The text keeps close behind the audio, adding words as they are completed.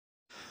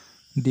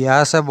দিয়া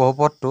আছে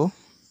বহুপদটো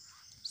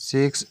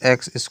 6x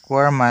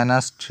square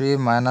minus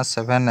 3 minus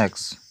 7x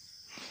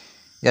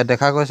ইয়াত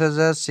দেখা গৈছে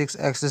যে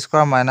 6x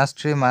square minus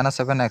 3 minus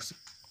 7x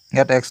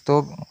ইয়াত x তো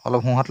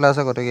অলপ হুঁহতলে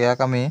আছে গতিকে ইয়াক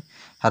আমি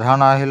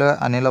সাধাৰণ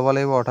আনি ল'ব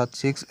লাগিব অৰ্থাৎ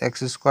 6x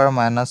square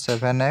minus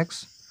 7x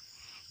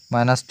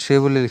minus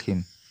 3 বুলি লিখিম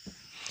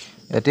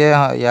এতিয়া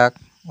ইয়াক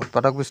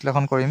উৎপাদক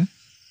বিশ্লেষণ কৰিম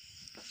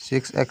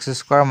 6x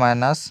square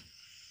minus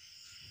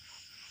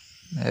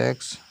x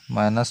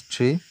minus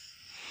 3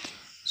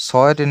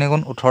 6 3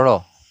 গুণ 18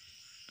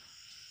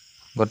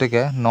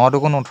 গতিকে 9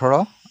 দুগুণ 18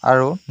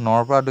 আৰু 9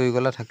 ৰ পৰা 2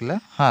 গলে থাকিলে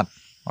 7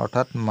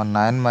 অৰ্থাৎ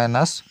 9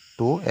 minus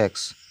 2x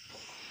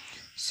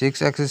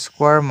 6x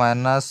square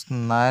minus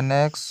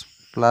 9x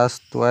plus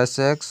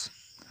 2x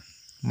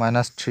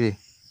minus 3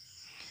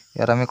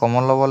 ইয়াত আমি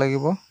কমন ল'ব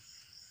লাগিব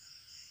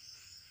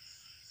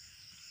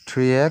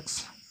 3x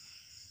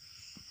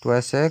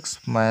 2x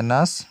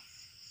minus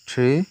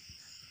 3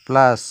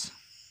 plus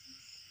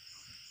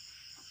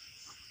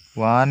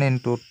 1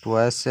 into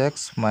 2x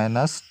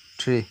minus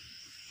 3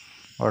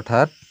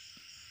 অৰ্থাৎ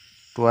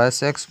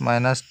 2x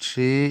minus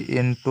 3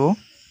 into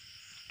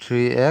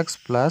 3x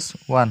plus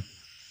 1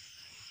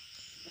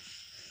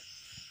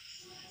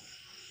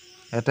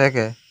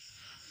 এতেকে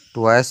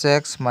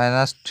 2x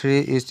minus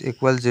 3 is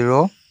equal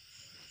 0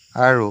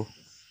 আৰু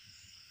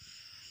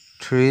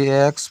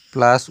 3x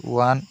plus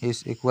 1 is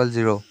equal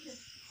 0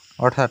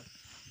 অৰ্থাৎ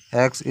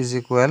x is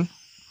equal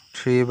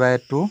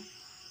 3/2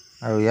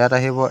 আৰু ইয়াত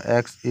আহিব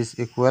x is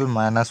equal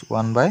minus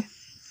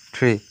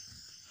 1/3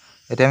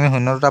 এতিয়া আমি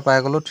শূন্য দুটা পাই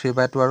গলো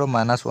 3/2 আৰু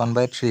minus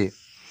 1/3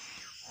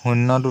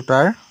 শূন্য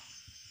দুটাৰ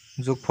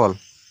যোগফল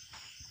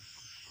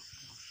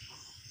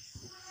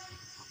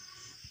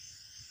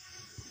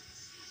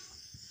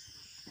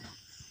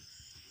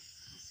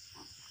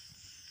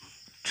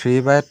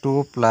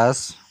 3/2 plus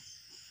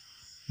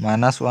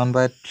minus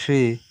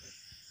 1/3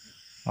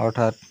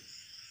 অৰ্থাৎ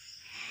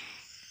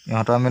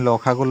ইহঁতৰ আমি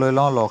লসাগু লৈ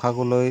লওঁ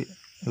লসাগু লৈ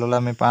ললে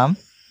আমি পাম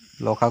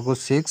লসাগু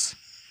 6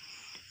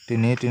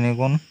 3 3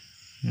 গুণ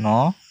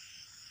 9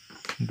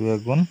 2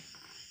 গুণ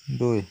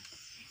 2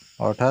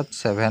 অৰ্থাৎ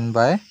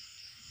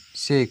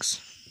 7/6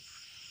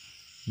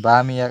 বা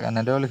আমি ইয়াক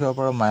এনেদৰে লিখিব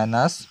পাৰোঁ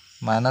minus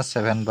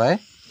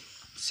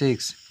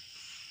 7/6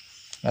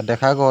 ইয়াত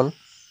দেখা গ'ল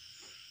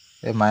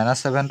এই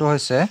 -7 টো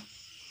হৈছে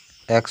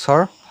x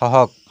ৰ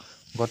হহক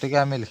গতিকে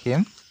আমি লিখিম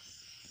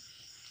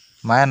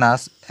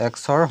 -x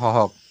ৰ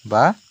হহক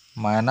বা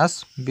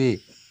 -b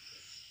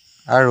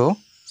আৰু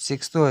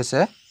 6 টো হৈছে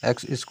x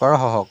স্কয়াৰ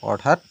হহক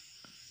অৰ্থাৎ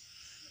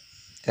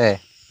a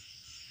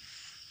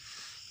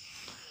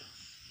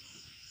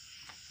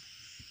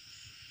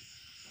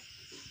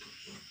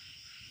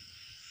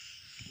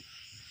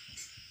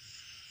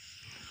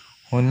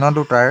শূন্য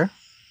দুটাৰ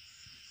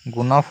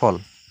গুণফল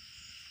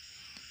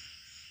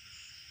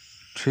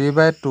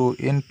 3/2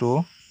 into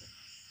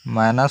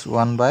minus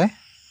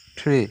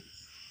 1/3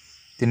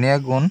 3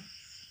 গুণ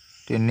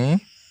 3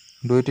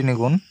 2 3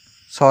 গুণ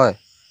 6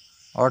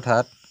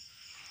 অৰ্থাৎ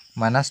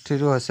 -3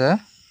 টো হৈছে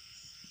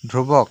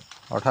ধ্ৰুৱক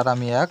অৰ্থাৎ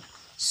আমি ইয়াক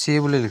c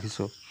বুলি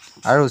লিখিছো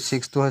আৰু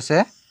 6 টো হৈছে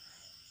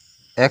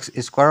x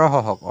স্কয়াৰৰ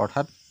হহক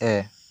অৰ্থাৎ a